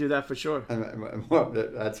 Yeah, we could do that for sure. Well,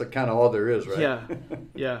 that's kind of all there is, right?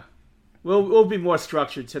 Yeah. We'll be more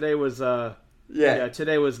structured. Today was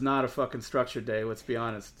today was not a fucking structured day, let's be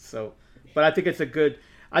honest. So, but I think it's a good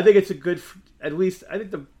at least I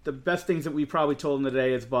think the best things that we probably told them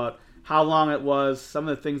today is about how long it was, some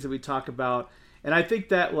of the things that we talk about. And I think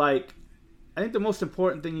that the most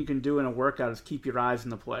important thing you can do in a workout is keep your eyes on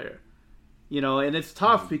the player. And it's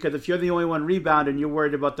tough because if you're the only one rebounding, you're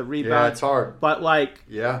worried about the rebound. Yeah, it's hard. But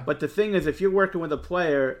but the thing is, if you're working with a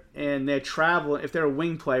player and they're traveling, if they're a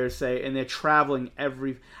wing player, say, and they're traveling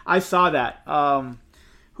I saw that.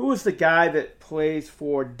 Who was the guy that plays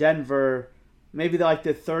for Denver? Maybe they're like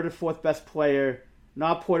the 3rd or 4th best player,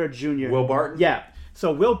 not Porter Jr. Will Barton? Yeah.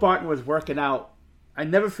 So Will Barton was working out. I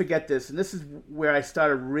never forget this, and this is where I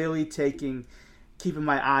started really keeping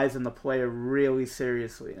my eyes on the player really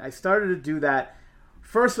seriously. I started to do that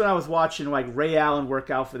first when I was watching like Ray Allen work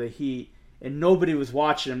out for the Heat, and nobody was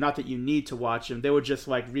watching him. Not that you need to watch him. They would just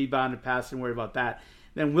like rebound and pass and worry about that.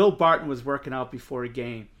 Then Will Barton was working out before a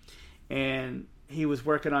game, and he was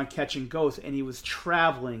working on catch and goes, and he was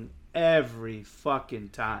traveling every fucking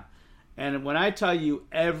time. And when I tell you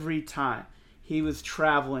every time, he was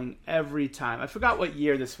traveling every time. I forgot what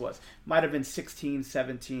year this was. Might have been 16,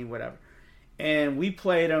 17, whatever. And we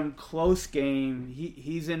played him close game.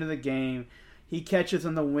 He's into the game. He catches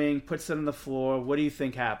on the wing, puts it on the floor. What do you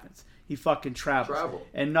think happens? He fucking travels.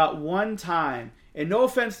 And not one time, and no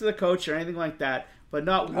offense to the coach or anything like that, but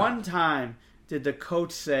not one time did the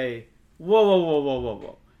coach say,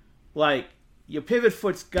 whoa. Like, your pivot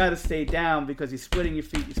foot's got to stay down because you're splitting your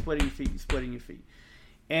feet.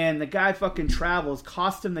 And the guy fucking travels,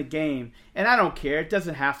 cost him the game. And I don't care. It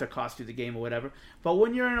doesn't have to cost you the game or whatever. But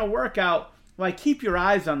when you're in a workout, keep your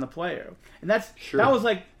eyes on the player. And that was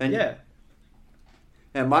yeah.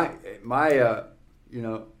 And my I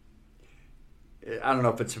don't know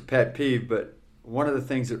if it's a pet peeve, but one of the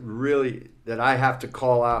things that I have to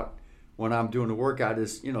call out when I'm doing a workout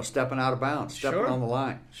is, stepping out of bounds, stepping on the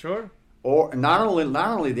line. Sure. Or not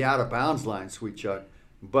only the out of bounds line, Sweet Chuck,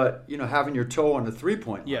 but, having your toe on the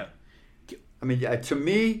 3-point line. Yeah. I mean, to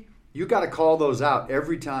me, you got to call those out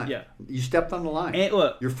every time. Yeah. You stepped on the line. And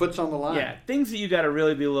look, your foot's on the line. Yeah, things that you got to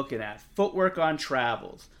really be looking at. Footwork on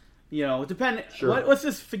travels. Sure. Let's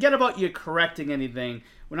just forget about you correcting anything.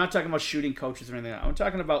 We're not talking about shooting coaches or anything. I'm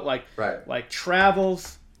talking about like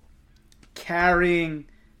travels, carrying,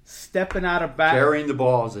 stepping out of bounds. Carrying the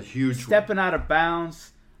ball is a huge stepping out of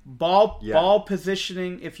bounds. Ball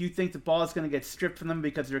positioning. If you think the ball is going to get stripped from them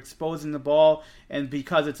because they're exposing the ball and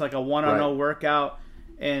because it's like a 1-on-0 workout,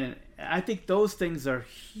 and I think those things are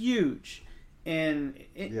huge. And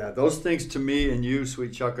those things to me and you,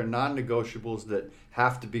 Sweet Chuck, are non-negotiables that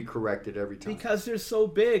have to be corrected every time because they're so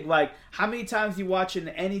big. Like, how many times you watch in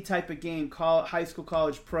any type of game, high school,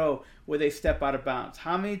 college, pro, where they step out of bounds?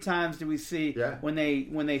 How many times do we see when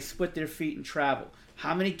they split their feet and travel?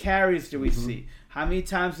 How many carries do we see? How many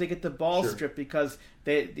times they get the ball stripped because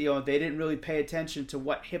they didn't really pay attention to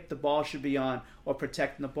what hip the ball should be on or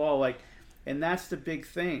protecting the ball, and that's the big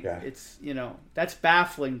thing. Yeah. It's that's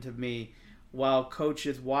baffling to me. While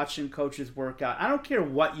watching coaches work out, I don't care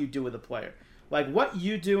what you do with a player, like what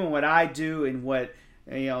you do and what I do and what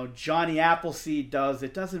Johnny Appleseed does.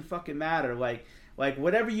 It doesn't fucking matter. Like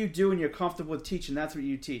whatever you do and you're comfortable with teaching, that's what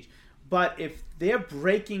you teach. But if they're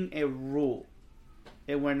breaking a rule,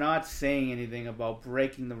 and we're not saying anything about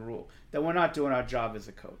breaking the rule, then we're not doing our job as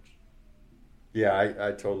a coach. Yeah,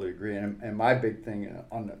 I totally agree. And my big thing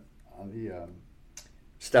on the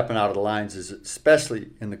stepping out of the lines is especially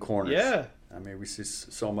in the corners. Yeah. I mean, we see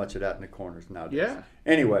so much of that in the corners nowadays. Yeah.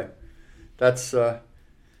 Anyway, that's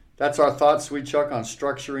that's our thoughts, Sweet Chuck, on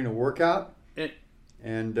structuring a workout.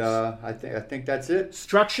 And I think that's it.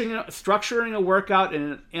 Structuring a workout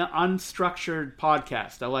in an unstructured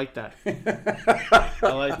podcast. I like that.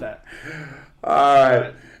 I like that. All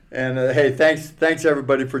right. And hey, thanks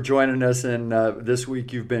everybody for joining us. And this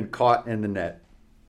week you've been caught in the net.